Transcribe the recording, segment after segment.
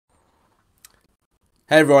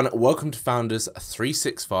Hey everyone, welcome to Founders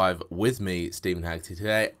 365 with me, Stephen Haggerty.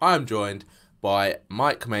 Today I'm joined by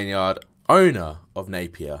Mike Maynard, owner of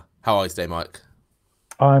Napier. How are you today, Mike?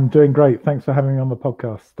 I'm doing great. Thanks for having me on the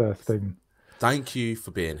podcast, Stephen. Thank you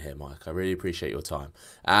for being here, Mike. I really appreciate your time.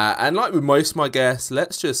 And like with most of my guests,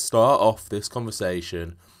 let's just start off this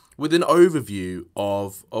conversation with an overview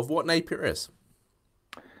of what Napier is.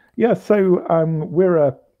 Yeah, so we're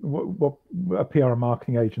a PR and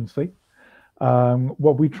marketing agency.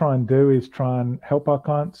 What we try and do is try and help our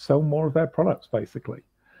clients sell more of their products, basically.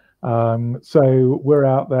 So we're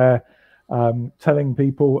out there telling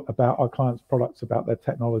people about our clients' products, about their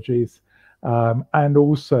technologies, and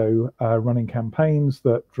also running campaigns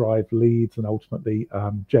that drive leads and ultimately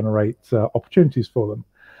generate opportunities for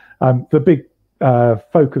them. The big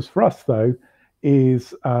focus for us, though,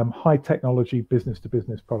 is high technology business to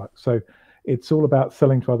business products. So it's all about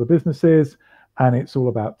selling to other businesses, and it's all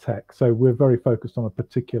about tech. So we're very focused on a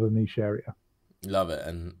particular niche area. Love it,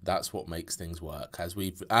 and that's what makes things work. As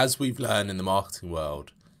we've learned in the marketing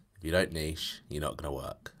world, if you don't niche, you're not going to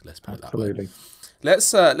work. Let's put it that way.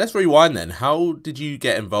 Absolutely. Let's rewind then. How did you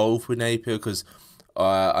get involved with Napier? Because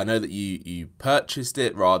I know that you purchased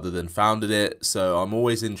it rather than founded it. So I'm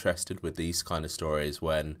always interested with these kind of stories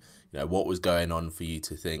when, what was going on for you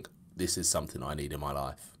to think this is something I need in my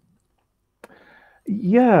life.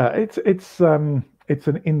 Yeah, it's an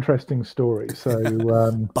interesting story. So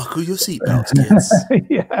buckle your seatbelts, kids.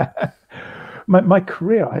 Yeah. My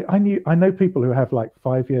career, I know people who have like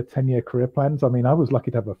 5-year, 10-year career plans. I mean, I was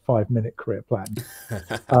lucky to have a 5-minute career plan.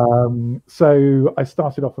 So I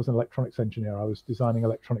started off as an electronics engineer. I was designing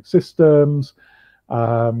electronic systems.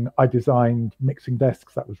 I designed mixing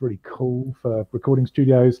desks. That was really cool for recording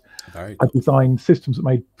studios. Very cool. I designed systems that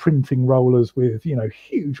made printing rollers with,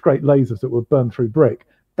 huge, great lasers that would burn through brick.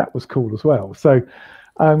 That was cool as well. So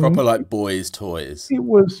proper like boys' toys. It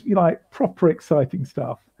was, like proper exciting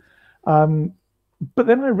stuff. But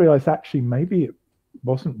then I realized actually maybe it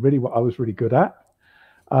wasn't really what I was really good at.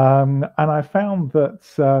 And I found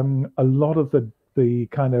that a lot of the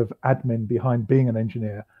kind of admin behind being an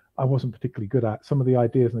engineer, I wasn't particularly good at. Some of the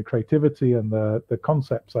ideas and the creativity and the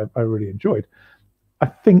concepts I really enjoyed. I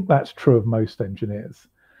think that's true of most engineers.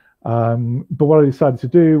 But what I decided to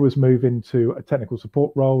do was move into a technical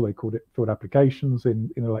support role. They called it field applications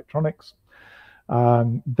in electronics.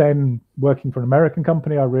 Then working for an American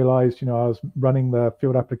company, I realized, I was running the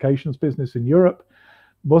field applications business in Europe.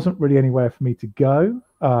 Wasn't really anywhere for me to go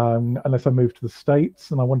unless I moved to the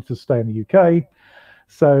States, and I wanted to stay in the UK.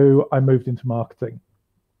 So I moved into marketing.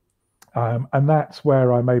 And that's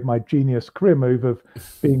where I made my genius career move of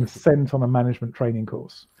being sent on a management training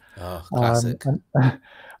course. Oh, classic.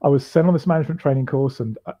 I was sent on this management training course,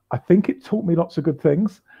 and I think it taught me lots of good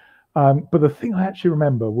things. But the thing I actually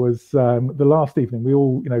remember was the last evening, we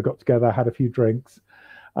all, got together, had a few drinks,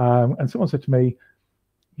 and someone said to me,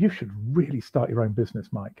 "You should really start your own business,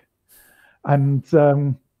 Mike." And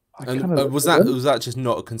was that just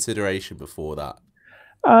not a consideration before that?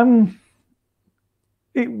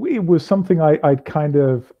 It was something I'd kind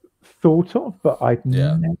of thought of, but I'd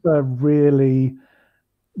never really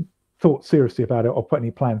thought seriously about it or put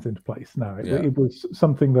any plans into place. No, it was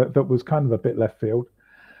something that was kind of a bit left field.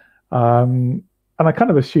 And I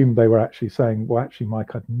kind of assumed they were actually saying, well, actually,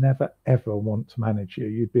 Mike, I'd never, ever want to manage you.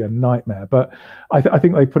 You'd be a nightmare. But I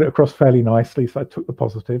think they put it across fairly nicely. So I took the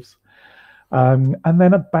positives. And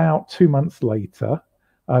then about 2 months later,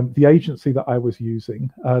 the agency that I was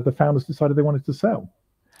using, the founders decided they wanted to sell.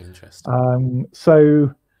 Interesting.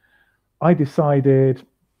 So I decided,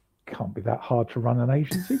 can't be that hard to run an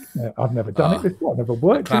agency. I've never done it before. I've never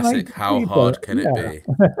worked in an agency. How hard can it be?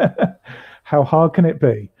 How hard can it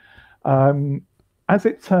be? As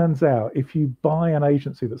it turns out, if you buy an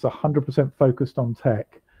agency that's 100% focused on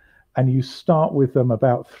tech and you start with them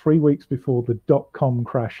about 3 weeks before the .com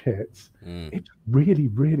crash hits, it's really,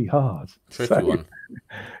 really hard. Tricky one.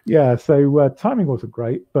 Yeah, so timing wasn't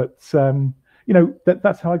great, but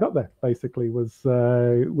that's how I got there. Basically, was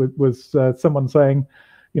someone saying,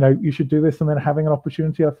 you should do this, and then having an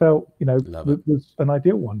opportunity I felt, was an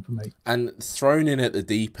ideal one for me. And thrown in at the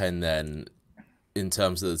deep end then, in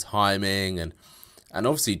terms of the timing and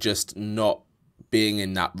obviously just not being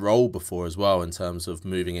in that role before as well, in terms of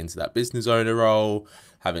moving into that business owner role,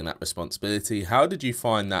 having that responsibility. How did you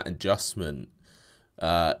find that adjustment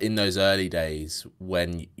in those early days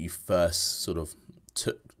when you first sort of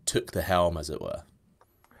took the helm, as it were?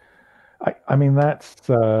 I mean, that's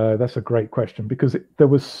a great question, because there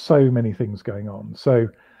was so many things going on. So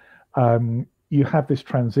you have this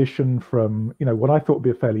transition from, what I thought would be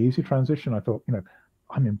a fairly easy transition. I thought,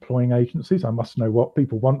 I'm employing agencies. I must know what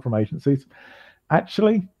people want from agencies.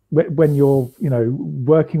 actually, when you're,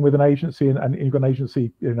 working with an agency and you've got an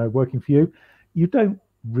agency, working for you, you don't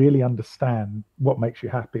really understand what makes you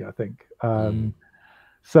happy, I think.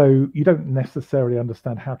 So you don't necessarily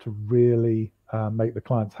understand how to really make the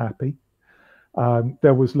clients happy.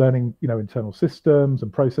 There was learning, internal systems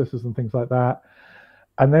and processes and things like that.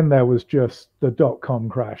 And then there was just the dot-com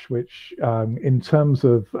crash, which in terms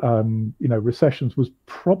of, recessions was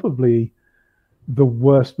probably the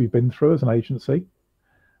worst we've been through as an agency.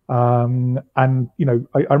 And,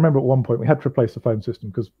 I remember at one point we had to replace the phone system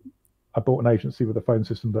because I bought an agency with a phone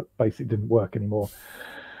system that basically didn't work anymore.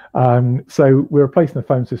 So we're replacing the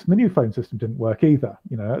phone system. The new phone system didn't work either.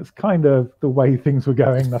 It's kind of the way things were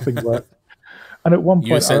going. Nothing worked. And at one point,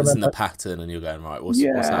 you're sensing the pattern, and you're going, right, what's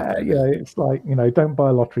happening? Yeah, it's like, don't buy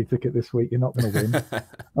a lottery ticket this week. You're not going to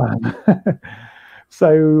win.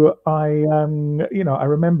 So I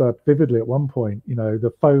remember vividly at one point,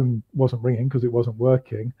 the phone wasn't ringing because it wasn't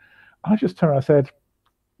working. I just turned around and said,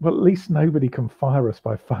 well, at least nobody can fire us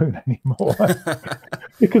by phone anymore.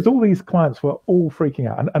 Because all these clients were all freaking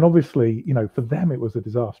out. And obviously, for them, it was a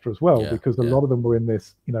disaster as well, because a lot of them were in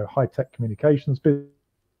this, high-tech communications business.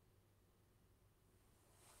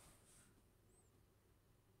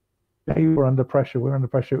 They were under pressure. We're under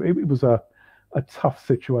pressure. It was a tough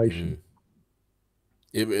situation.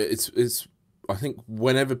 It's I think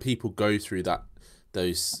whenever people go through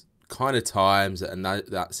those kind of times and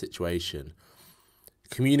that situation,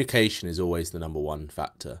 communication is always the number one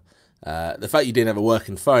factor. The fact you didn't have a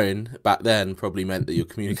working phone back then probably meant that your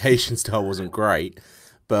communication style wasn't great.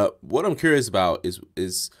 But what I'm curious about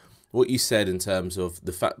is what you said in terms of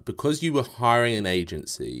the fact, because you were hiring an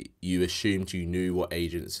agency, you assumed you knew what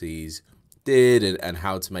agencies did and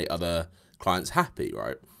how to make other clients happy,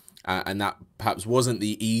 right? And that perhaps wasn't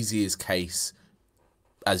the easiest case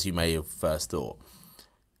as you may have first thought.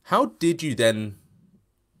 How did you then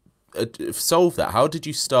solve that? How did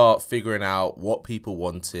you start figuring out what people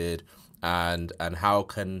wanted and how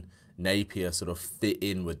can Napier sort of fit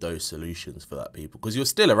in with those solutions for that people? Because you're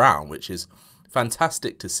still around, which is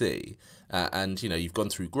fantastic to see. And, you've gone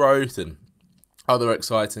through growth and other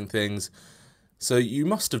exciting things. So you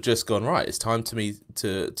must have just gone, right, it's time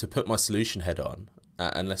to put my solution head on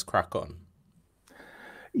and let's crack on.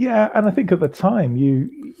 Yeah, and I think at the time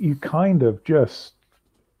you kind of just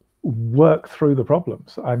work through the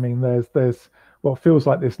problems. I mean, there's what feels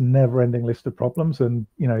like this never-ending list of problems, and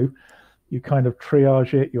you kind of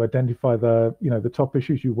triage it, you identify the the top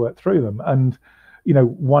issues, you work through them. And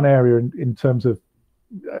one area in terms of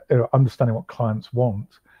understanding what clients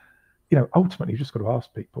want, ultimately you just got to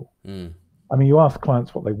ask people. I mean, you ask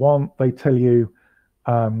clients what they want, they tell you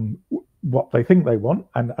what they think they want,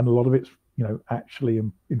 and a lot of it's actually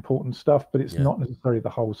important stuff, but it's not necessarily the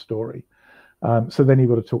whole story. So then you've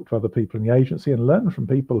got to talk to other people in the agency and learn from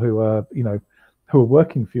people who are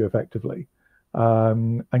working for you effectively,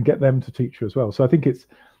 and get them to teach you as well. So I think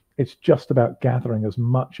it's just about gathering as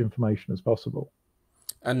much information as possible.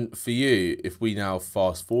 And for you, if we now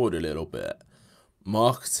fast forward a little bit,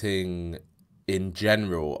 marketing in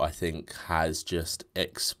general, I think, has just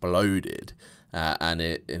exploded, and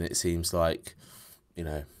it seems like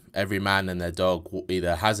every man and their dog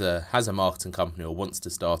either has a marketing company or wants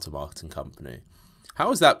to start a marketing company. How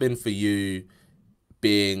has that been for you,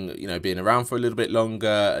 being around for a little bit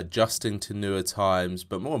longer, adjusting to newer times,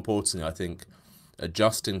 but more importantly, I think,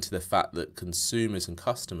 adjusting to the fact that consumers and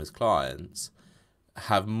customers, clients,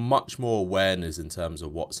 have much more awareness in terms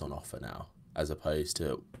of what's on offer now, as opposed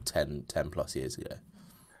to 10 plus years ago?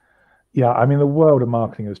 Yeah, I mean, the world of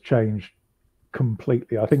marketing has changed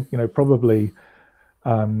completely. I think, probably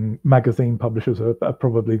magazine publishers are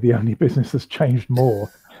probably the only business that's changed more.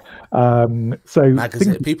 So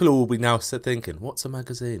magazine, people will be now thinking, what's a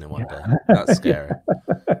magazine? I wonder. That's scary.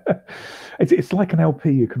 It's like an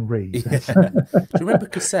LP you can read. Yeah. Do you remember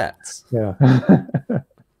cassettes? Yeah.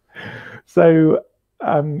 So,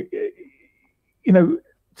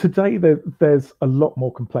 today there's a lot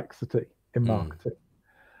more complexity in marketing.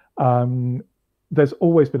 There's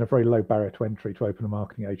always been a very low barrier to entry to open a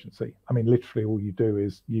marketing agency. I mean, literally all you do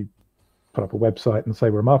is you put up a website and say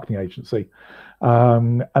we're a marketing agency.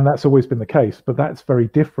 And that's always been the case, but that's very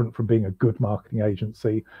different from being a good marketing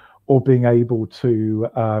agency or being able to,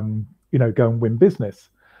 go and win business.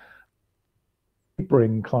 We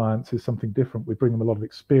bring clients is something different. We bring them a lot of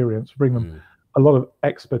experience, bring them a lot of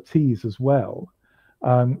expertise as well,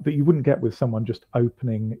 that you wouldn't get with someone just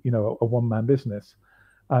opening, a one-man business.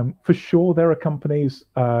 For sure, there are companies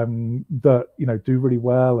that do really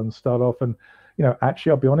well and start off, and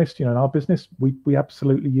actually, I'll be honest, in our business, we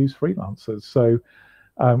absolutely use freelancers. So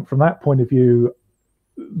from that point of view,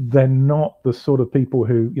 they're not the sort of people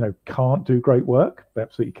who, can't do great work. They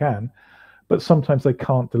absolutely can, but sometimes they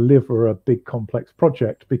can't deliver a big complex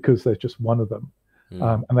project because there's just one of them,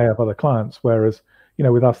 and they have other clients. Whereas,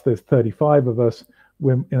 with us, there's 35 of us.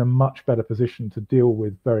 We're in a much better position to deal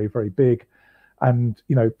with very, very big and,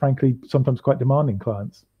 frankly, sometimes quite demanding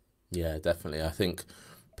clients. Yeah, definitely. I think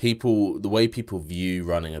the way people view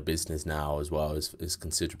running a business now as well is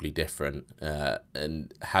considerably different.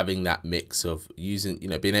 And having that mix of using,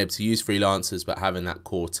 being able to use freelancers, but having that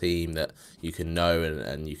core team that you can know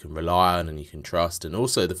and you can rely on and you can trust. And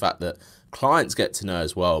also the fact that clients get to know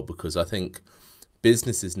as well, because I think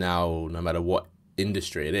businesses now, no matter what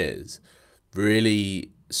industry it is, really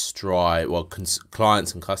strive, well,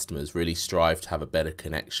 clients and customers really strive to have a better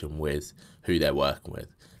connection with who they're working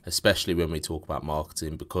with, especially when we talk about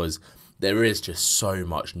marketing, because there is just so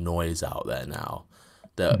much noise out there now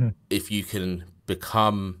that if you can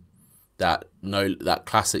become that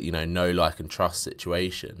classic, know, like, and trust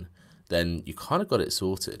situation, then you kind of got it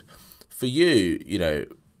sorted. For you,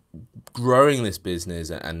 growing this business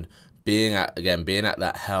and being at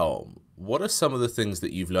that helm, what are some of the things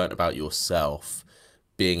that you've learned about yourself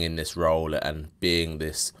being in this role and being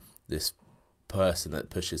this person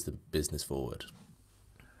that pushes the business forward?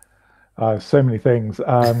 So many things.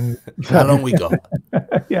 How long we got?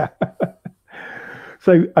 Yeah.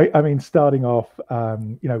 So, I mean, starting off,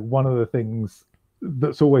 one of the things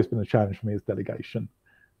that's always been a challenge for me is delegation,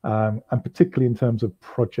 and particularly in terms of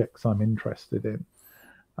projects I'm interested in.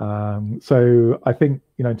 So I think,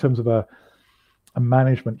 in terms of a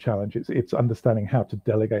management challenge, it's understanding how to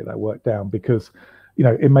delegate that work down, because,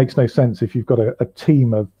 it makes no sense if you've got a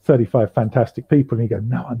team of 35 fantastic people and you go,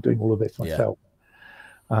 no, I'm doing all of this myself.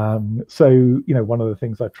 Yeah. So, one of the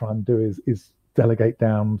things I try and do is delegate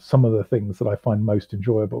down some of the things that I find most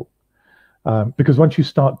enjoyable. Because once you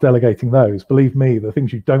start delegating those, believe me, the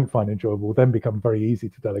things you don't find enjoyable then become very easy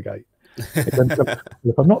to delegate.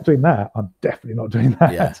 If I'm not doing that, I'm definitely not doing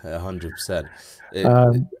that. Yeah, 100%.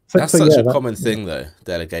 That's such a common thing, though,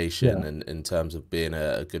 delegation, and in terms of being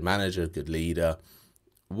a good manager, a good leader.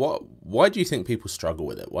 Why do you think people struggle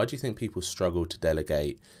with it? Why do you think people struggle to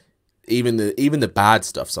delegate even the bad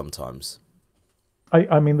stuff sometimes?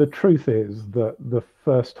 I mean, the truth is that the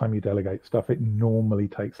first time you delegate stuff, it normally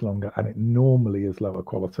takes longer and it normally is lower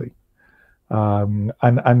quality. And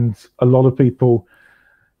a lot of people,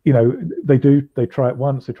 they try it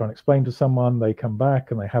once, they try and explain to someone, they come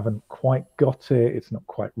back and they haven't quite got it, it's not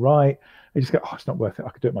quite right. They just go, oh, it's not worth it, I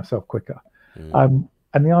could do it myself quicker.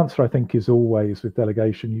 And the answer, I think, is always with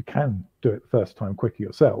delegation, you can do it the first time quicker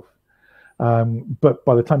yourself. But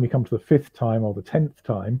by the time you come to the 5th time or the 10th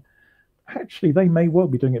time, actually, they may well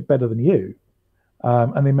be doing it better than you,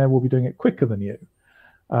 and they may well be doing it quicker than you.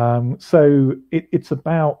 So it's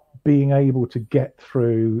about being able to get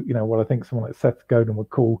through, what I think someone like Seth Godin would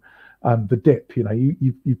call the dip. You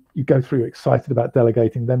go through, you're excited about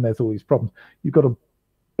delegating, then there's all these problems. You've got to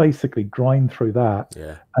basically grind through that,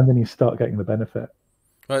 and then you start getting the benefit.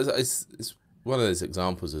 Well, it's one of those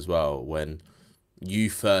examples as well, when you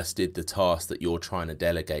first did the task that you're trying to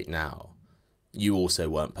delegate now, you also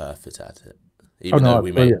weren't perfect at it. Even though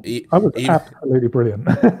we may, I was absolutely brilliant.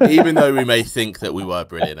 Even though we may think that we were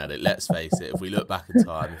brilliant at it, let's face it, if we look back in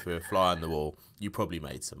time, if we were a fly on the wall, you probably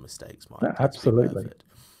made some mistakes, Mike. Absolutely.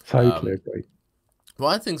 Totally agree.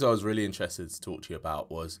 One of the things I was really interested to talk to you about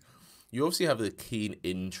was, you obviously have a keen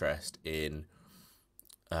interest in,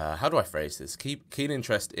 how do I phrase this? Keen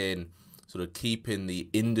interest in sort of keeping the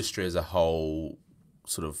industry as a whole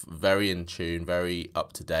sort of very in tune, very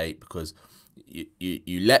up to date, because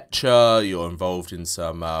you lecture, you're involved in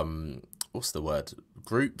some, what's the word,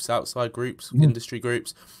 groups, outside groups, industry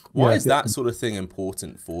groups. Why is that sort of thing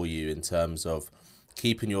important for you in terms of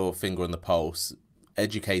keeping your finger on the pulse,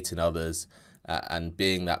 educating others, and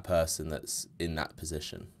being that person that's in that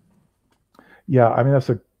position? Yeah, I mean, that's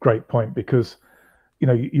a great point, because,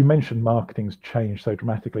 you mentioned marketing's changed so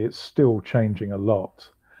dramatically. It's still changing a lot.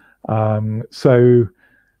 So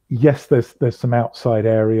yes, there's some outside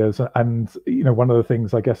areas, and one of the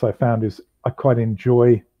things I guess I found is I quite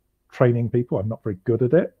enjoy training people. I'm not very good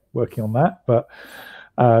at it, working on that, but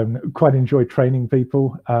quite enjoy training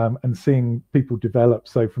people and seeing people develop.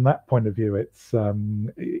 So from that point of view, it's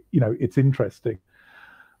it's interesting.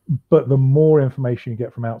 But the more information you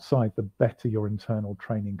get from outside, the better your internal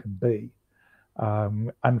training can be.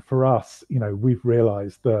 And for us, we've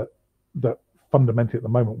realized that fundamentally at the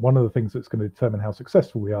moment, one of the things that's going to determine how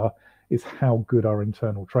successful we are is how good our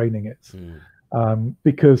internal training is.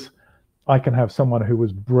 Because I can have someone who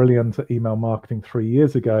was brilliant at email marketing 3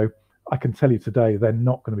 years ago. I can tell you today, they're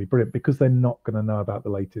not going to be brilliant, because they're not going to know about the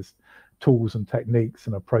latest tools and techniques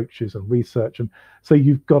and approaches and research, and so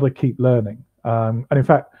you've got to keep learning. And in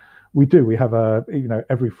fact, we do. We have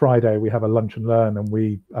every Friday we have a lunch and learn, and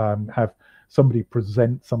we have somebody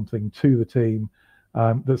present something to the team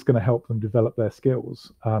that's going to help them develop their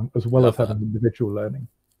skills, as well as having individual learning.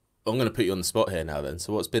 I'm going to put you on the spot here now then.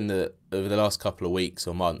 So what's been over the last couple of weeks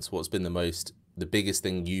or months, what's been the biggest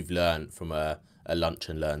thing you've learned from a lunch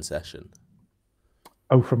and learn session?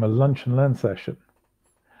 Oh, from a lunch and learn session?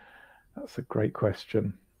 That's a great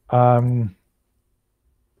question.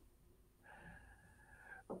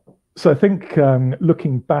 So I think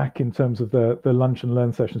looking back in terms of the lunch and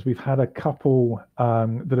learn sessions, we've had a couple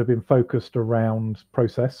that have been focused around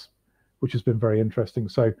process, which has been very interesting.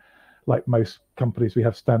 So like most companies, we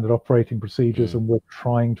have standard operating procedures and we're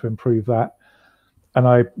trying to improve that. And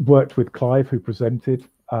I worked with Clive, who presented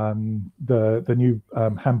the new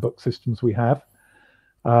handbook systems we have.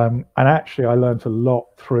 And actually, I learned a lot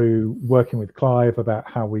through working with Clive about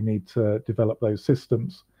how we need to develop those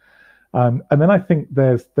systems. And then I think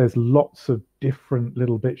there's lots of different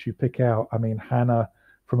little bits you pick out. I mean, Hannah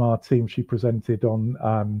from our team, she presented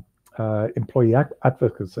on employee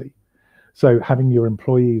advocacy. So having your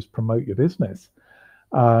employees promote your business.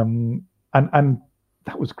 And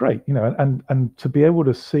that was great, and to be able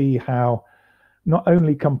to see how not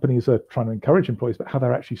only companies are trying to encourage employees, but how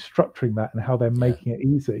they're actually structuring that and how they're making it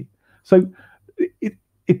easy. So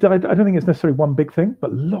I don't think it's necessarily one big thing,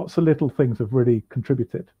 but lots of little things have really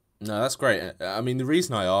contributed. No, that's great. I mean, the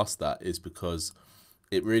reason I asked that is because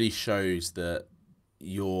it really shows that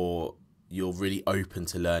you're really open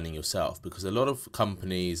to learning yourself, because a lot of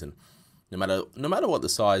companies, and no matter what the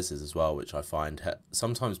size is as well, which I find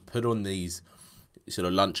sometimes put on these sort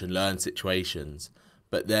of lunch and learn situations,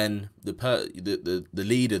 but then the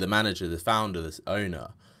leader, the manager, the founder, the owner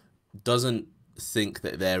doesn't think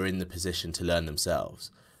that they're in the position to learn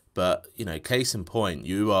themselves. But, case in point,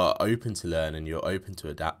 you are open to learn and you're open to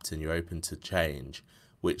adapt and you're open to change,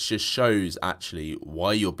 which just shows actually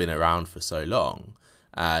why you've been around for so long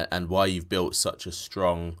and why you've built such a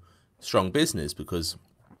strong business. Because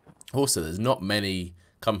also there's not many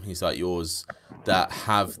companies like yours that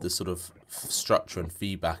have the sort of structure and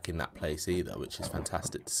feedback in that place either, which is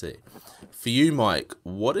fantastic to see. For you, Mike,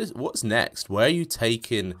 what's next? Where are you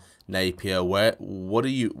taking Napier?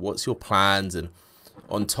 What's your plans? And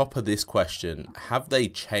on top of this question, have they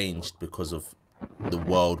changed because of the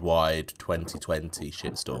worldwide 2020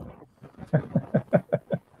 shitstorm?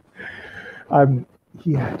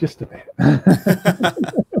 Yeah, just a bit.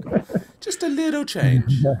 Just a little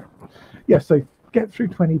change. Yeah, so get through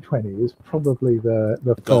 2020 is probably the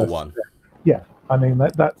goal first one. Step. Yeah, I mean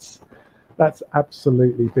that's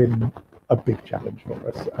absolutely been a big challenge for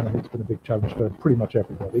us, and I think it's been a big challenge for pretty much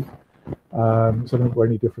everybody. So I don't think we're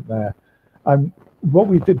any different there. What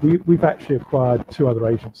we did, we've actually acquired 2 other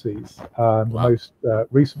agencies. Wow. The most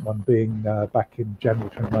recent one being back in January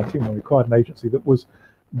 2019, when we acquired an agency that was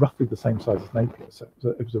roughly the same size as Napier. So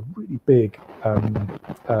it was a really big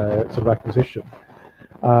sort of acquisition.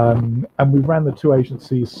 And we ran the 2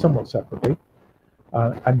 agencies somewhat separately.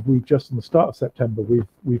 And we just, in the start of September,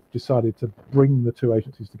 we've decided to bring the 2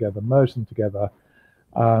 agencies together, merge them together,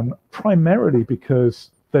 primarily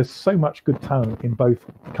because there's so much good talent in both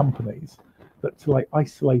companies that to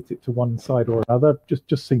isolate it to one side or another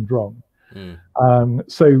just seemed wrong.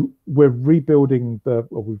 So we're rebuilding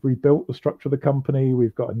we've rebuilt the structure of the company.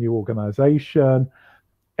 We've got a new organization.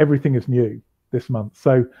 Everything is new this month.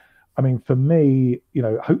 So, I mean, for me,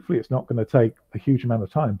 hopefully it's not going to take a huge amount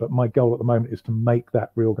of time, but my goal at the moment is to make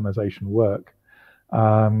that reorganization work,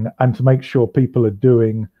 and to make sure people are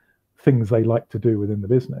doing things they like to do within the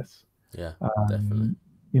business. Yeah, definitely.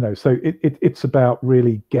 So it's about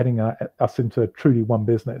really getting us into truly one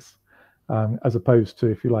business, as opposed to,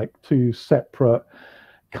 if you like, 2 separate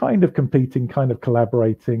kind of competing, kind of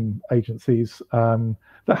collaborating agencies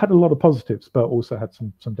that had a lot of positives, but also had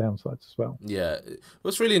some downsides as well. Yeah.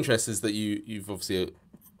 What's really interesting is that you've obviously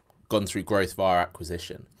gone through growth via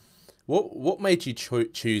acquisition. What made you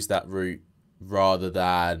choose that route rather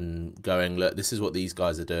than going, look, this is what these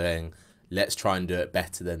guys are doing, let's try and do it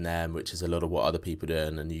better than them, which is a lot of what other people are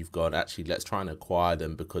doing, and you've gone, actually, let's try and acquire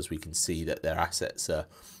them because we can see that their assets are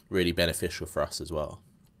really beneficial for us as well?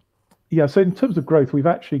 Yeah, so in terms of growth, we've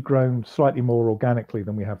actually grown slightly more organically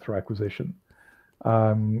than we have through acquisition.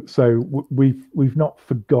 So we've not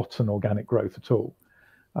forgotten organic growth at all,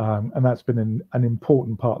 and that's been an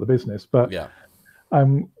important part of the business. But yeah,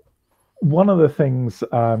 one of the things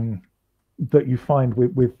that you find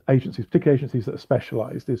with agencies, particularly agencies that are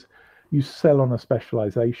specialized, is you sell on a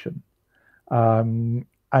specialization, and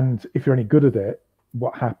if you're any good at it,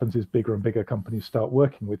 what happens is bigger and bigger companies start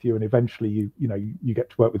working with you, and eventually you get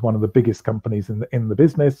to work with one of the biggest companies in the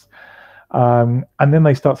business, and then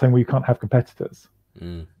they start saying, well, you can't have competitors.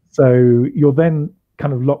 So you're then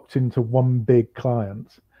kind of locked into one big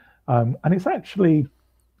client, and it's actually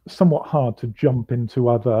somewhat hard to jump into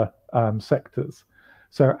other sectors.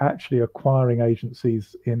 So actually acquiring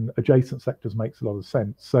agencies in adjacent sectors makes a lot of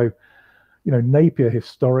sense. So, Napier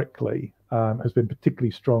historically has been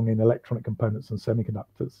particularly strong in electronic components and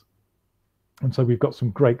semiconductors. And so we've got some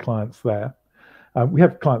great clients there. We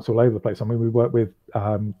have clients all over the place. I mean, we work with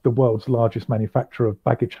the world's largest manufacturer of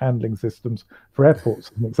baggage handling systems for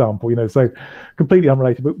airports, as an example, so completely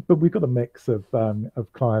unrelated, but we've got a mix of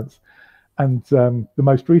clients. And the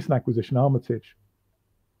most recent acquisition, Armitage,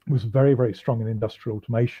 was very, very strong in industrial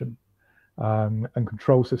automation and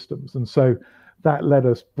control systems. And so that let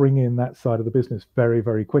us bring in that side of the business very,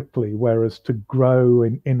 very quickly, whereas to grow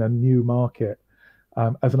in a new market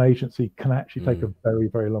as an agency can actually take a very,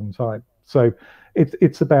 very long time. So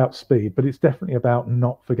it's about speed, but it's definitely about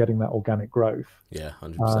not forgetting that organic growth. Yeah,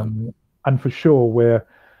 100%. And for sure, we're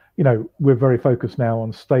very focused now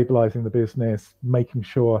on stabilizing the business, making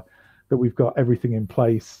sure that we've got everything in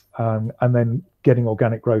place, and then getting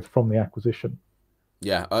organic growth from the acquisition.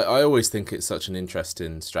 Yeah, I always think it's such an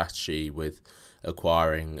interesting strategy with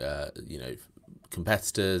acquiring,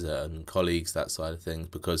 competitors and colleagues, that side of things,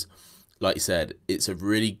 because like you said, it's a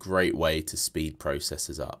really great way to speed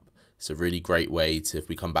processes up. It's a really great way to, if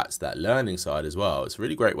we come back to that learning side as well, it's a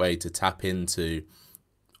really great way to tap into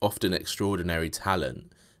often extraordinary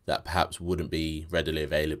talent that perhaps wouldn't be readily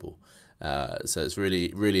available. So it's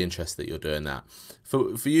really, really interesting that you're doing that.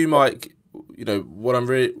 For you, Mike, one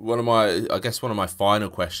of my final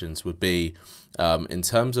questions would be, in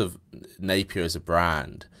terms of Napier as a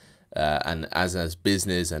brand, and as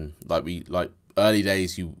business, and like early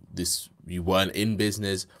days, you weren't in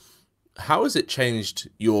business. How has it changed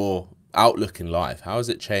your outlook in life? How has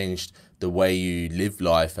it changed the way you live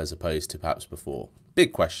life as opposed to perhaps before?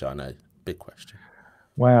 Big question, I know. Big question.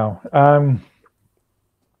 Wow.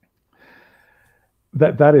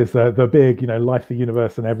 That is the big, life, the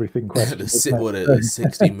universe, and everything question. The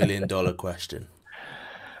 $60 million question.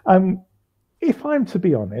 If I'm to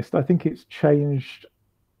be honest, I think it's changed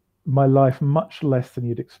my life much less than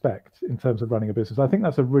you'd expect in terms of running a business. I think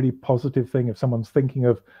that's a really positive thing if someone's thinking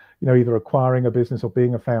of, either acquiring a business or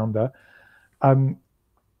being a founder.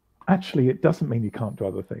 Actually, it doesn't mean you can't do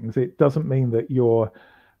other things. It doesn't mean that you're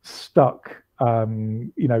stuck,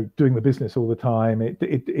 doing the business all the time.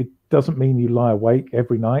 It doesn't mean you lie awake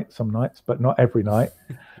every night, some nights, but not every night.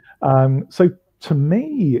 So to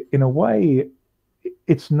me, in a way,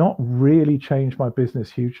 it's not really changed my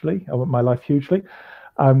business hugely, or my life hugely.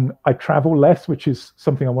 I travel less, which is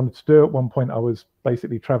something I wanted to do. At one point, I was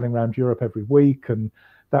basically traveling around Europe every week, and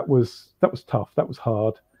that was tough. That was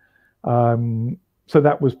hard. So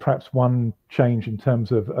that was perhaps one change in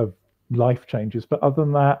terms of life changes. But other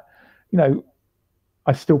than that,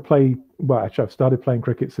 I still play. Well, actually, I've started playing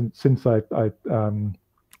cricket since I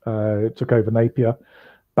took over Napier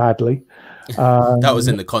badly. That was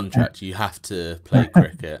in the contract. You have to play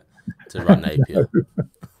cricket to run Napier.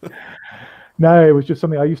 No, it was just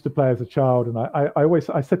something I used to play as a child, and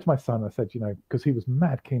I said to my son, I said, because he was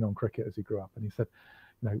mad keen on cricket as he grew up, and he said,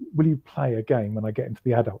 will you play a game when I get into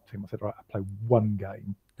the adult team? I said, right, I play one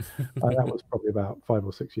game. That was probably about 5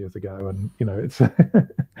 or 6 years ago, and it's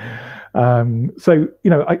so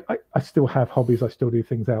I still have hobbies. I still do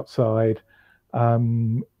things outside. I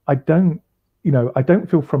don't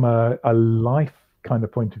feel from a life kind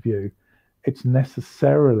of point of view, it's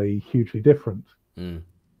necessarily hugely different.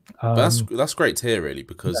 But that's great to hear, really,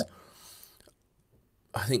 because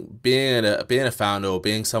I think being a founder or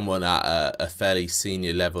being someone at a fairly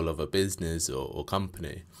senior level of a business or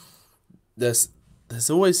company, there's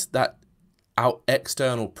always that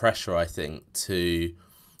external pressure, I think, to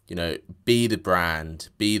be the brand,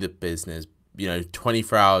 be the business,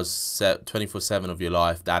 24 hours, 24/7 of your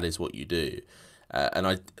life. That is what you do. And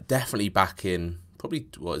I definitely back in probably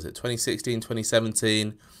 2016,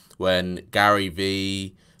 2017, when Gary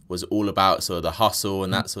Vee was all about sort of the hustle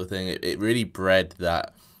and that sort of thing. It really bred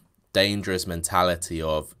that dangerous mentality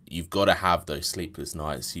of you've got to have those sleepless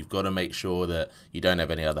nights. You've got to make sure that you don't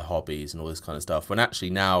have any other hobbies and all this kind of stuff. When actually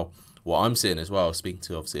now what I'm seeing as well, speaking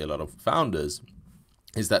to obviously a lot of founders,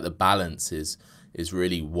 is that the balance is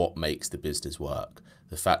really what makes the business work.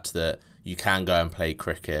 The fact that you can go and play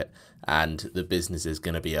cricket and the business is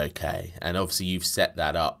going to be okay. And obviously you've set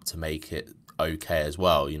that up to make it okay as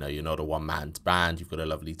well. You're not a one-man band. You've got a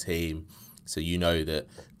lovely team. So that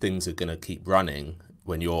things are going to keep running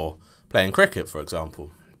when you're playing cricket, for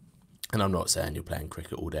example. And I'm not saying you're playing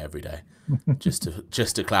cricket all day, every day, just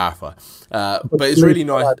to clarify. But But it's really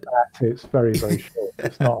nice. like that, it's very, very short.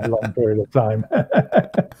 It's not a long period of time.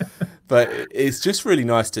 But it's just really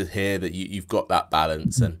nice to hear that you've got that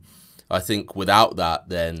balance. And I think without that,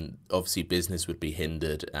 then obviously business would be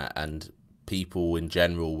hindered, and people in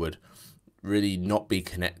general would really not be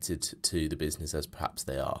connected to the business as perhaps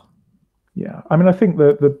they are. Yeah, I mean, I think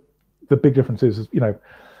the big difference is, you know,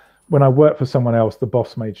 when I worked for someone else, the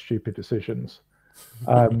boss made stupid decisions.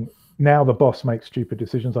 Now the boss makes stupid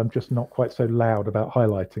decisions. I'm just not quite so loud about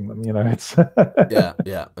highlighting them. You know, it's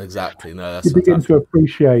yeah, exactly. No, that's you begin fantastic. to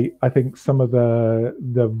appreciate, I think, some of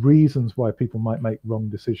the reasons why people might make wrong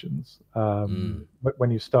decisions. When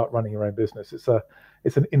you start running your own business,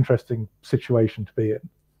 it's an interesting situation to be in.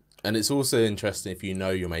 And it's also interesting if you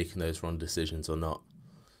know you're making those wrong decisions or not.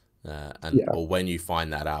 Or when you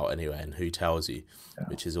find that out anyway, and who tells you,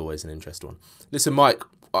 which is always an interesting one. Listen, Mike,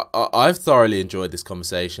 I've thoroughly enjoyed this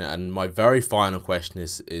conversation, and my very final question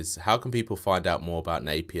is how can people find out more about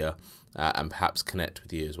Napier and perhaps connect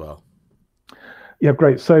with you as well? Yeah,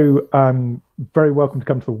 great. So very welcome to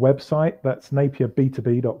come to the website. That's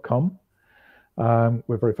napierb2b.com.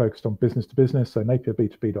 We're very focused on business to business, so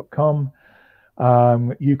napierb2b.com.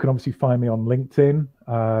 You can obviously find me on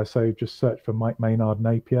LinkedIn. So just search for Mike Maynard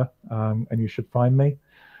Napier, and you should find me.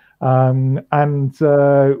 And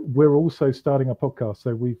we're also starting a podcast.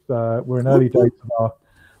 So we're in early days of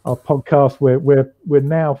our podcast. We're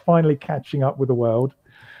now finally catching up with the world.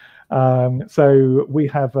 So we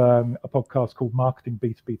have a podcast called Marketing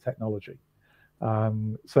B2B Technology.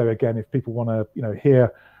 So again, if people want to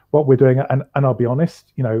hear what we're doing, and I'll be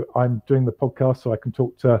honest, I'm doing the podcast so I can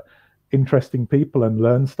talk to interesting people and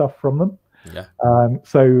learn stuff from them. Yeah.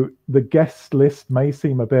 So the guest list may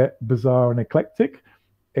seem a bit bizarre and eclectic.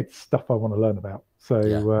 It's stuff I want to learn about. So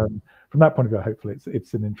from that point of view, hopefully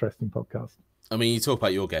it's an interesting podcast. I mean, you talk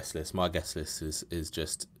about your guest list. My guest list is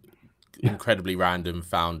just incredibly random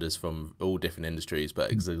founders from all different industries,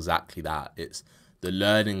 but it's exactly that. It's the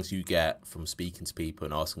learnings you get from speaking to people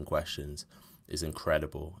and asking questions is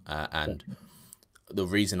incredible. And the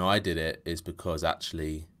reason I did it is because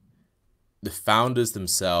actually the founders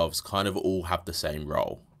themselves kind of all have the same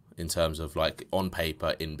role in terms of like on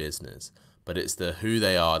paper in business, but it's the who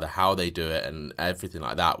they are, the how they do it, and everything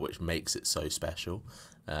like that, which makes it so special.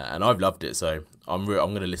 And I've loved it. So I'm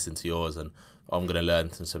going to listen to yours, and I'm going to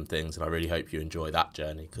learn some things, and I really hope you enjoy that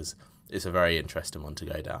journey because it's a very interesting one to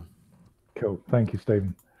go down. Cool. Thank you,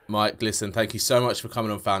 Stephen. Mike, listen, thank you so much for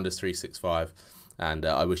coming on Founders 365, and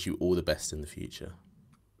I wish you all the best in the future.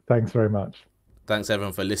 Thanks very much. Thanks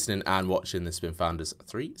everyone for listening and watching. This has been Founders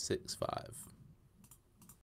 365.